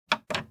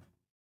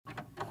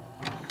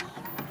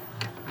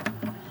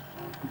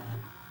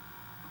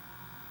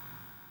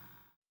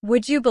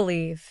Would you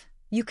believe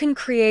you can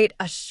create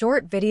a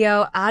short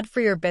video ad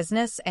for your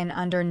business in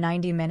under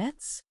 90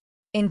 minutes?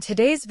 In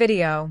today's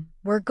video,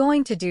 we're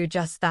going to do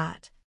just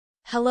that.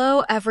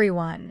 Hello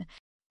everyone.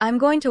 I'm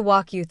going to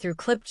walk you through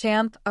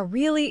Clipchamp, a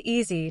really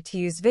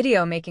easy-to-use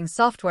video making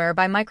software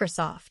by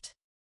Microsoft.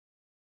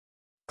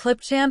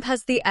 Clipchamp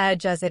has the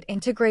edge as it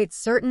integrates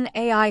certain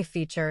AI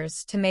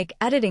features to make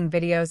editing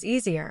videos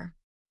easier.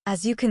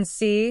 As you can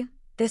see,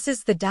 this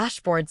is the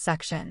dashboard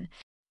section.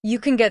 You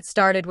can get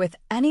started with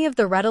any of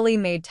the readily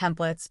made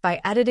templates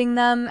by editing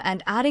them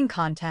and adding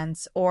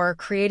contents or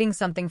creating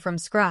something from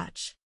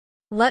scratch.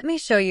 Let me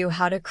show you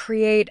how to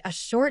create a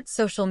short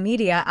social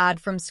media ad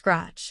from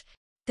scratch.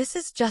 This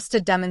is just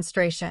a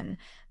demonstration,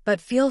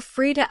 but feel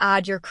free to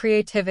add your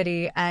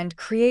creativity and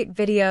create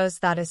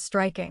videos that is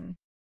striking.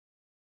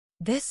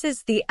 This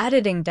is the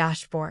editing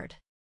dashboard.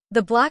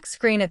 The black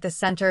screen at the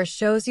center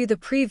shows you the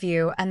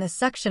preview, and the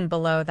section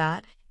below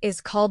that is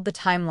called the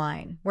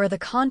timeline, where the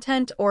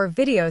content or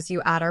videos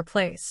you add are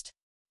placed.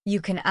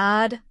 You can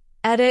add,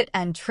 edit,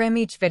 and trim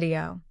each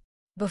video.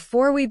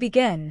 Before we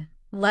begin,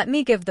 let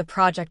me give the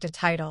project a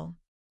title.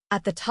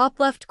 At the top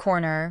left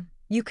corner,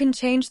 you can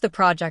change the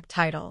project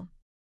title.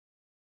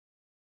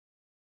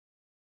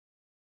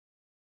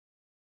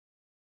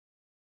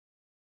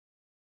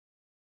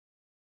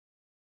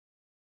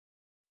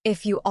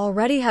 If you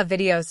already have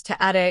videos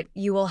to edit,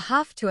 you will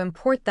have to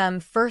import them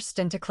first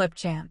into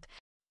Clipchamp.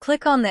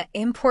 Click on the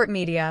Import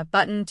Media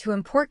button to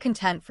import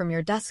content from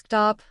your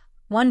desktop,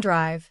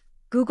 OneDrive,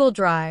 Google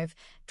Drive,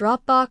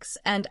 Dropbox,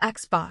 and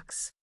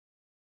Xbox.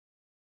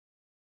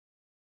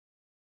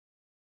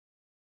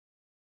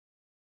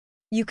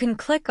 You can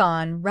click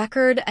on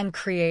Record and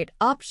Create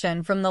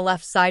option from the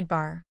left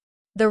sidebar.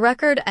 The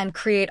Record and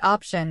Create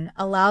option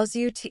allows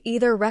you to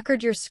either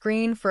record your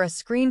screen for a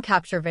screen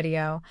capture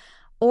video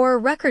or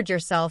record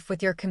yourself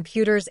with your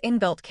computer's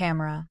inbuilt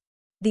camera.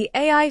 The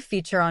AI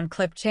feature on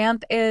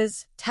Clipchamp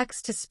is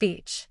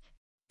text-to-speech.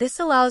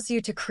 This allows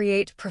you to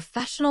create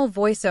professional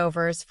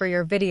voiceovers for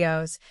your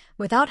videos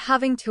without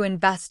having to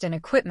invest in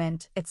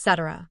equipment,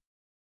 etc.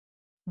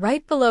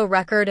 Right below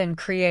Record and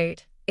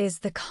Create is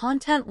the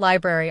Content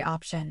Library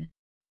option.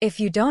 If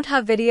you don't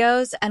have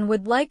videos and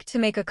would like to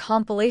make a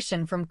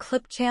compilation from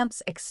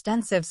Clipchamp's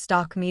extensive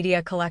stock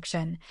media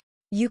collection,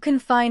 you can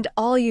find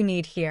all you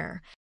need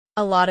here.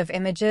 A lot of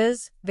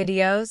images,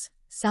 videos,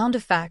 sound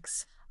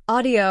effects,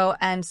 audio,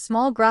 and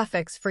small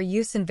graphics for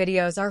use in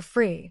videos are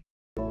free.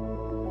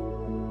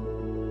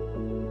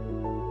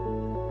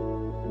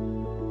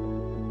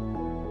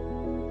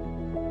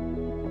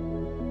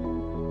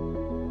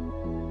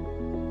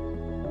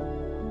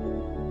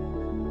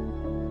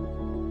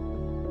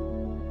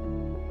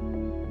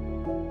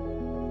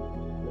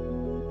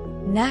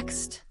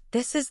 Next,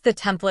 this is the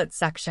template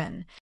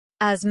section.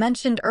 As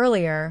mentioned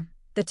earlier,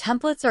 the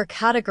templates are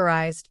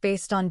categorized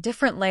based on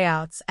different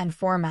layouts and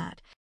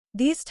format.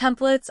 These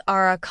templates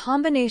are a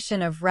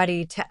combination of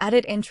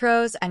ready-to-edit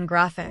intros and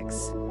graphics.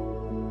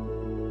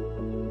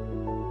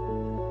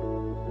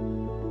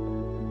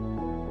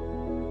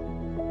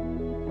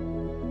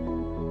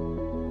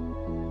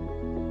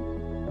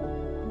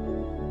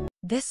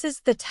 This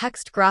is the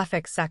text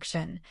graphics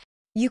section.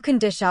 You can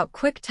dish out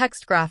quick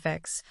text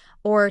graphics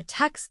or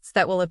texts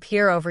that will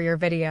appear over your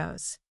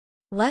videos.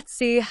 Let's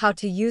see how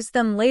to use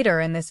them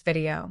later in this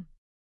video.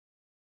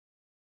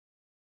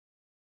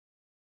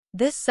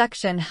 This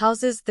section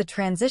houses the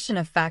transition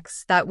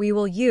effects that we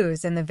will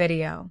use in the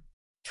video.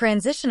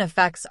 Transition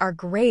effects are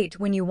great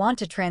when you want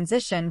to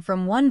transition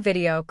from one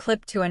video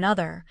clip to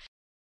another.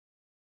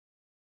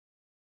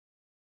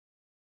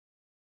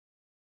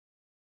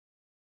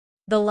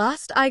 The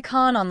last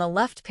icon on the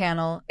left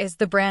panel is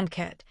the Brand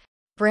Kit.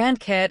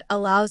 Brand Kit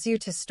allows you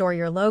to store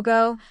your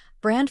logo,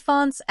 brand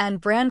fonts, and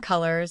brand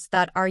colors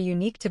that are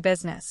unique to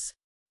business.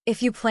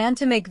 If you plan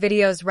to make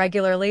videos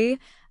regularly,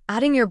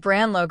 adding your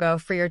brand logo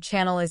for your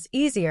channel is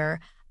easier,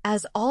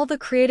 as all the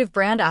creative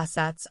brand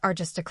assets are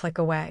just a click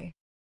away.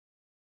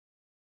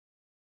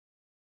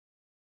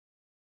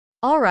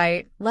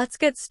 Alright, let's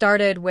get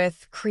started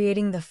with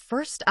creating the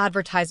first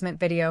advertisement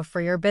video for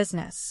your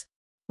business.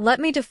 Let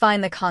me define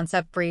the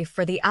concept brief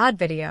for the ad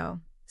video,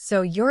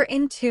 so you're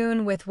in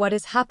tune with what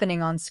is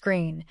happening on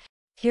screen.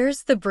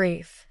 Here's the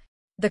brief.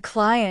 The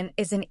client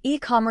is an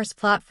e-commerce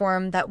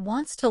platform that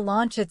wants to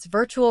launch its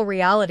virtual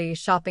reality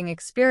shopping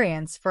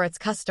experience for its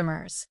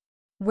customers.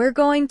 We're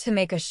going to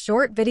make a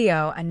short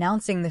video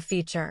announcing the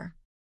feature.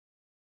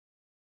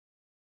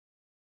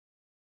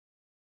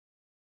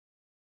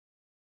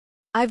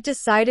 I've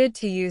decided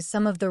to use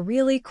some of the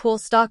really cool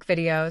stock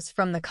videos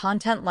from the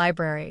content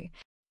library.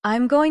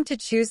 I'm going to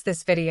choose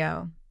this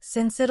video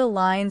since it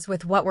aligns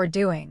with what we're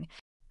doing.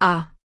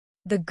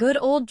 The good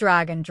old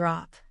drag and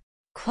drop.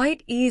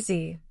 Quite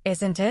easy,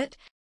 isn't it?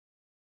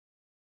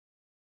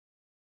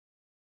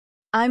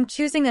 I'm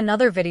choosing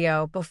another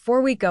video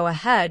before we go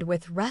ahead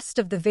with rest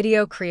of the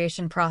video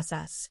creation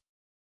process.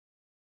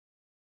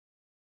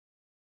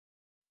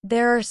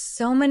 There are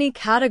so many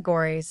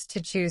categories to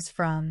choose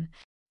from.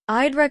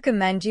 I'd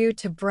recommend you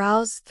to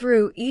browse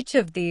through each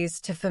of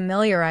these to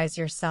familiarize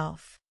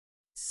yourself.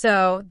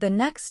 So, the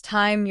next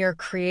time you're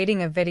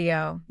creating a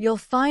video, you'll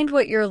find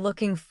what you're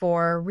looking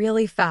for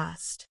really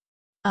fast.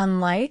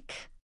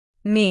 Unlike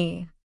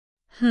me.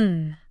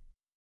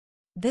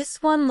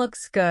 This one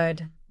looks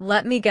good.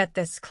 Let me get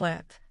this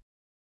clip.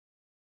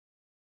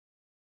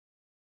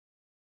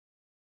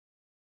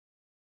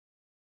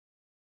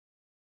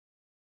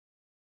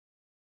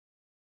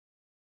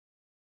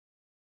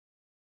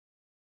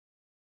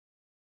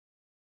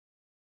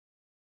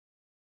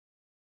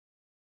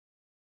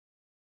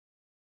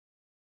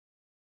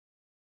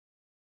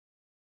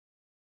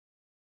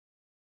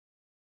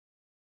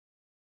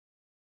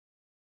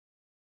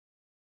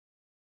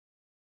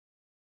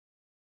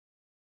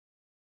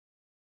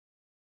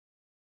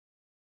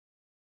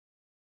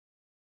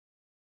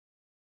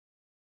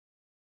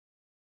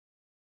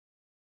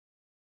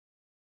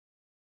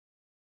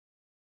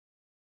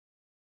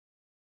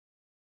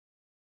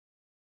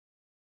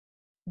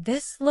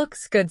 This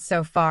looks good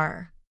so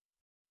far.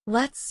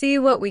 Let's see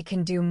what we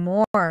can do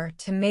more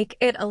to make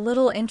it a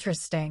little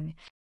interesting.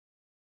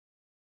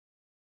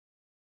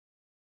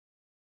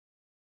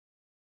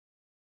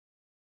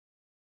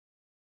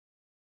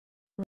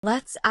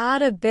 Let's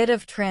add a bit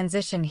of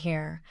transition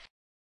here.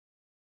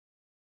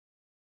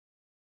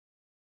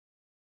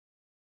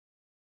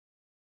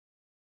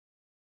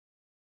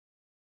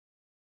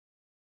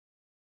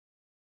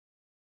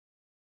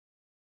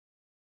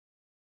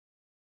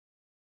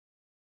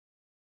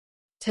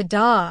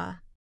 Ta-da!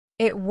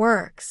 It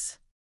works.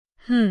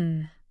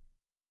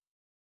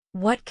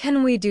 What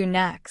can we do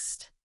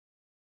next?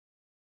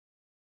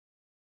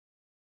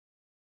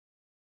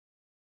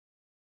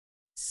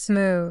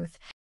 Smooth.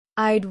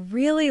 I'd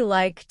really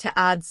like to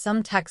add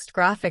some text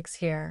graphics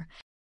here.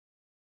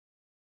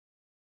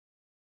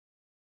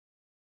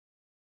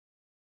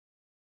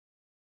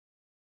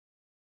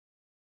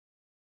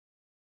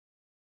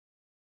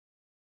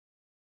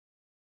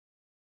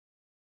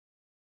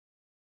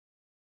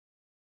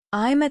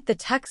 I'm at the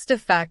text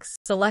effects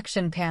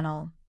selection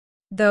panel.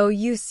 Though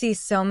you see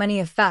so many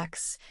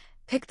effects,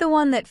 pick the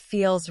one that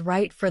feels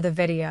right for the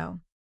video.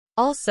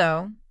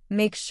 Also,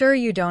 make sure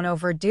you don't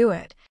overdo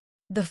it.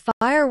 The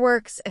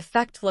fireworks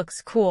effect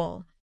looks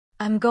cool.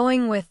 I'm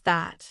going with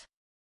that.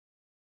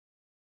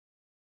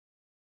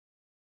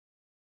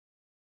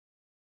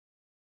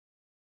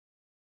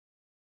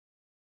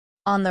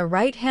 On the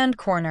right-hand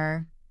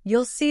corner,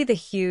 you'll see the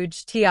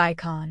huge T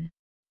icon.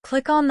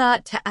 Click on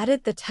that to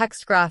edit the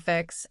text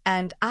graphics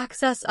and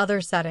access other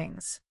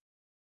settings.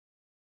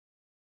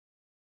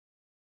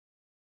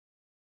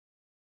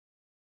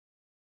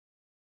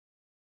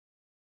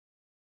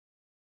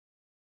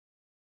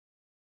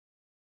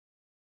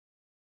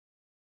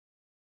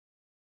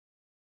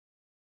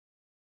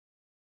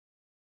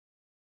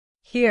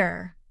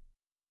 Here,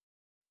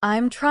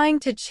 I'm trying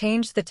to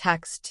change the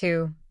text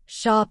to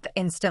 "Shop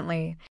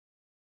instantly."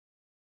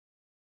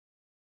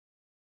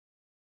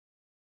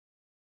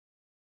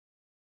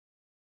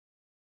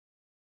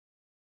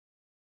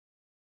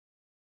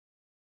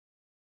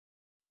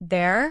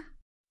 There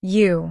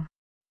you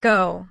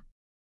go.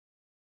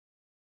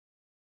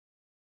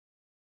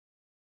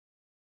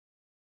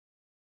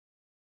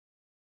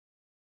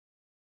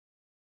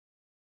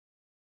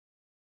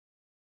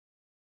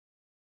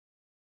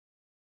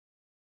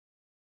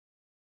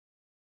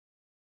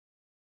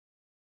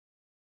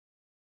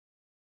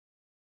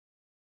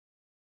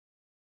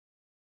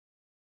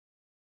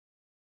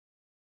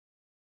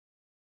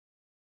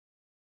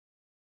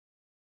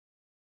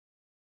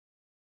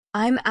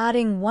 I'm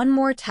adding one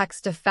more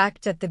text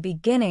effect at the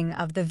beginning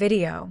of the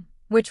video,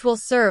 which will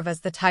serve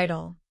as the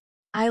title.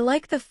 I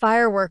like the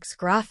fireworks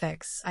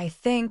graphics. I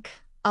think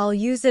I'll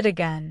use it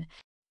again.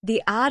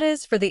 The ad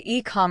is for the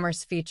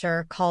e-commerce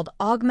feature called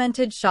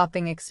Augmented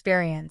Shopping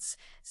Experience,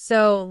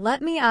 so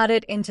let me add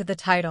it into the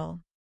title.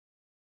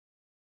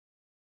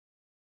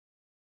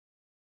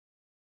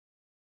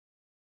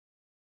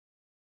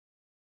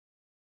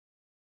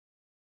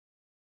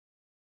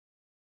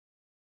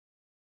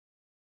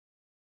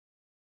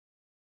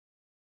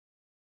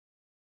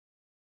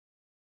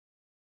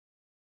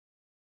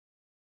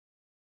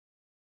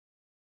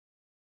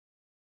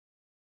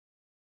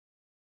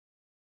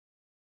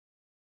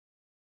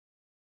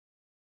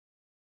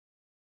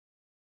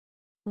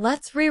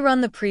 Let's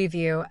rerun the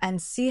preview and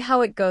see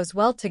how it goes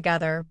well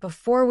together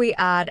before we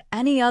add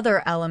any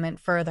other element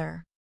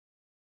further.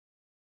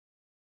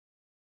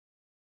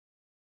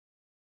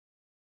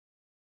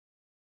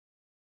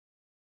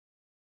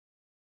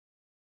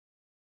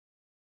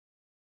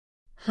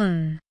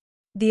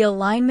 The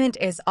alignment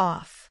is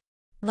off.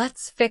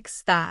 Let's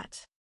fix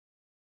that.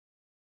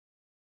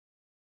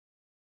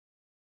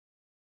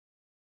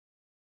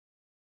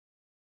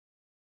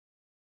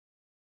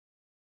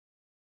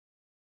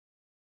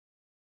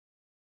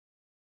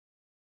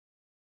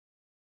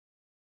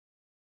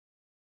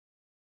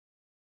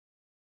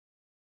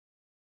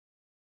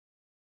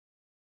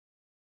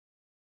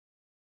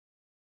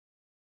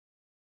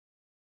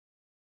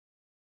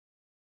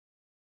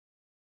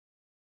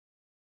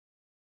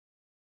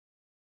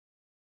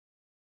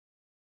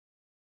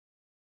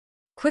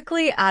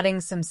 quickly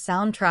adding some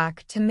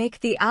soundtrack to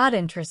make the ad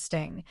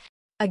interesting.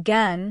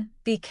 Again,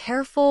 be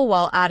careful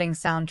while adding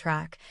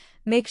soundtrack.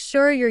 Make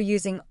sure you're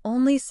using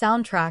only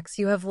soundtracks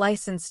you have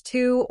licensed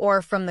to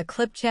or from the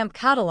Clipchamp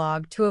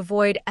catalog to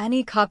avoid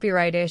any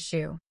copyright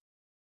issue.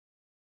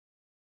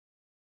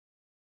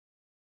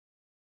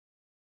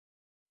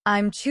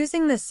 I'm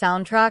choosing the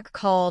soundtrack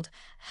called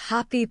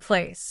Happy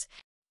Place.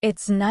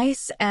 It's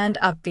nice and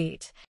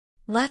upbeat.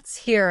 Let's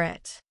hear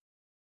it.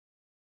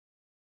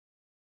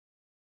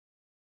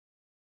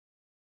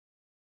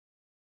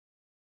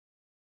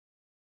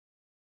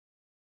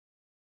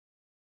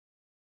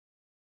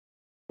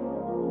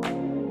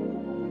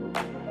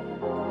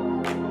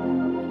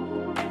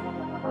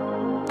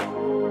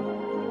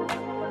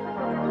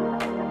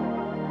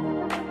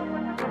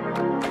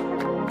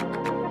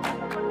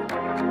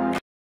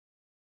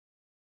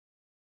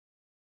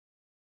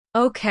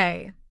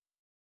 Okay.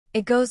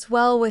 It goes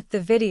well with the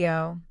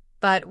video,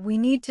 but we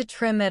need to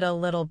trim it a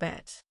little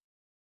bit.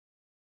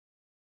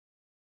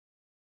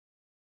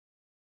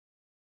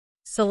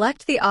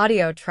 Select the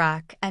audio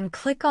track and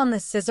click on the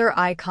scissor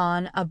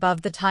icon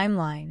above the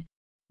timeline.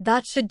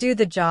 That should do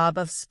the job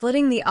of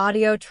splitting the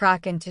audio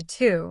track into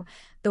two,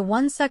 the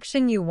one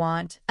section you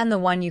want and the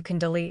one you can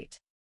delete.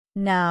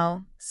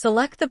 Now,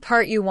 select the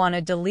part you want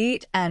to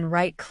delete and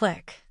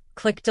right-click.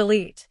 Click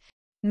Delete.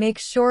 Make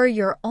sure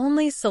you're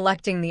only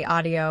selecting the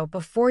audio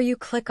before you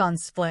click on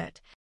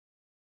Split.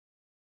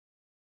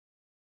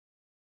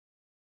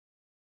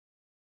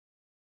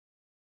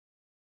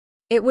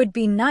 It would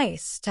be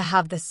nice to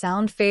have the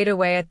sound fade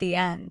away at the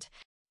end.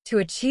 To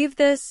achieve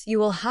this, you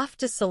will have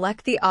to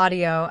select the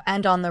audio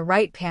and on the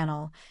right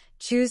panel,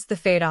 choose the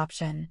fade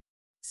option.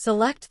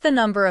 Select the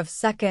number of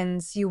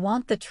seconds you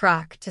want the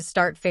track to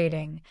start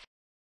fading.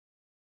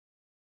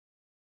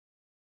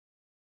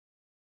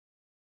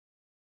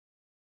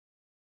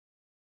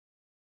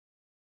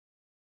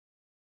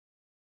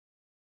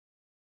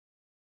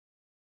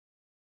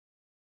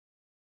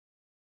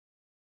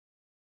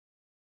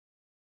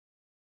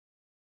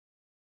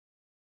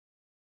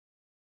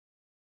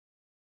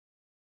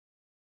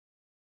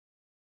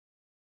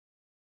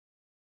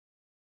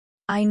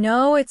 I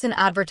know it's an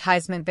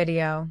advertisement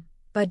video,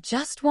 but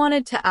just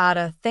wanted to add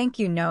a thank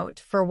you note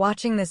for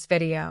watching this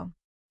video.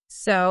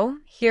 So,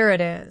 here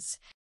it is.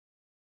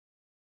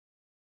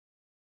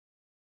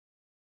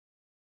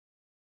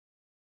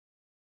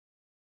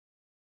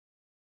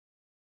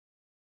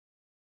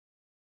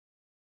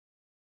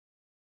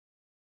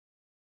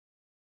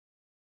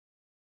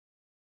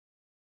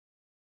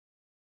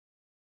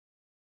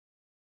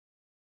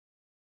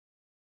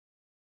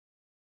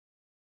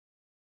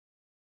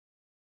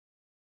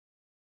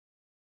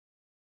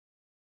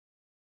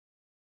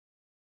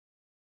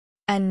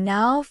 And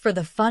now for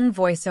the fun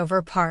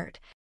voiceover part.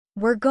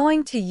 We're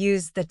going to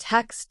use the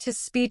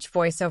text-to-speech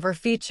voiceover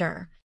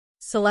feature.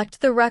 Select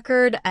the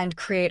record and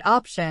create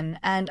option,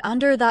 and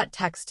under that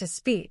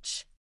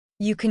text-to-speech,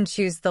 you can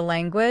choose the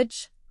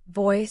language,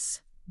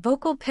 voice,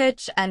 vocal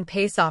pitch, and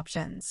pace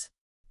options.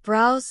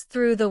 Browse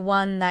through the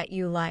one that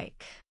you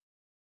like.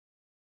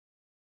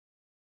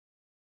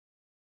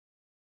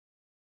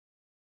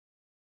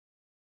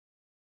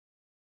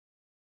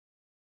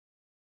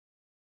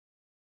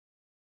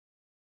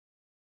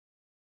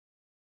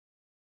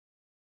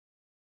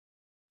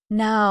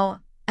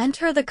 Now,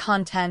 enter the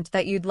content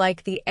that you'd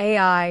like the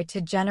AI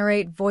to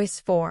generate voice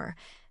for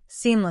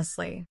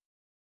seamlessly.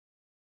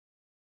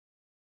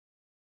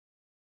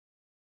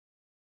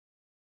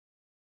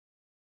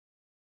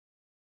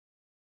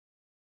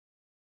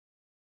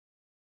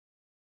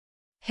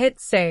 Hit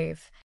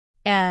save,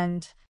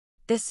 and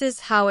this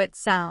is how it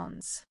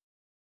sounds.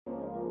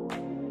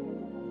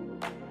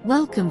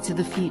 Welcome to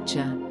the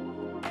future.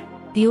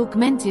 The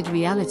augmented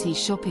reality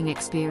shopping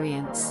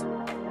experience.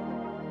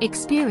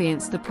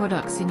 Experience the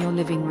products in your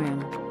living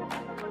room.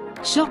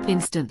 Shop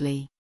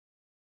instantly.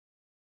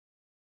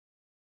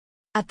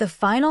 At the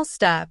final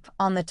step,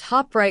 on the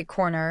top right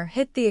corner,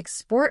 hit the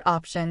export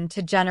option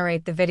to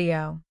generate the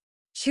video.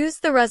 Choose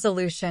the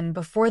resolution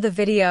before the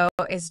video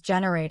is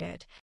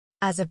generated.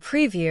 As a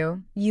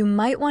preview, you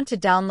might want to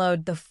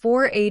download the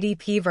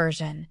 480p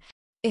version.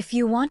 If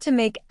you want to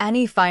make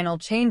any final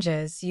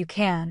changes, you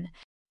can.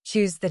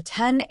 Choose the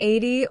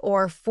 1080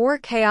 or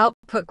 4K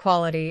output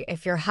quality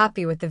if you're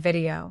happy with the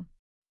video.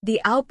 The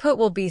output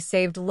will be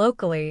saved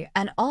locally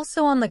and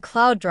also on the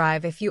cloud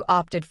drive if you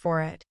opted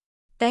for it.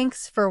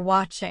 Thanks for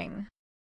watching.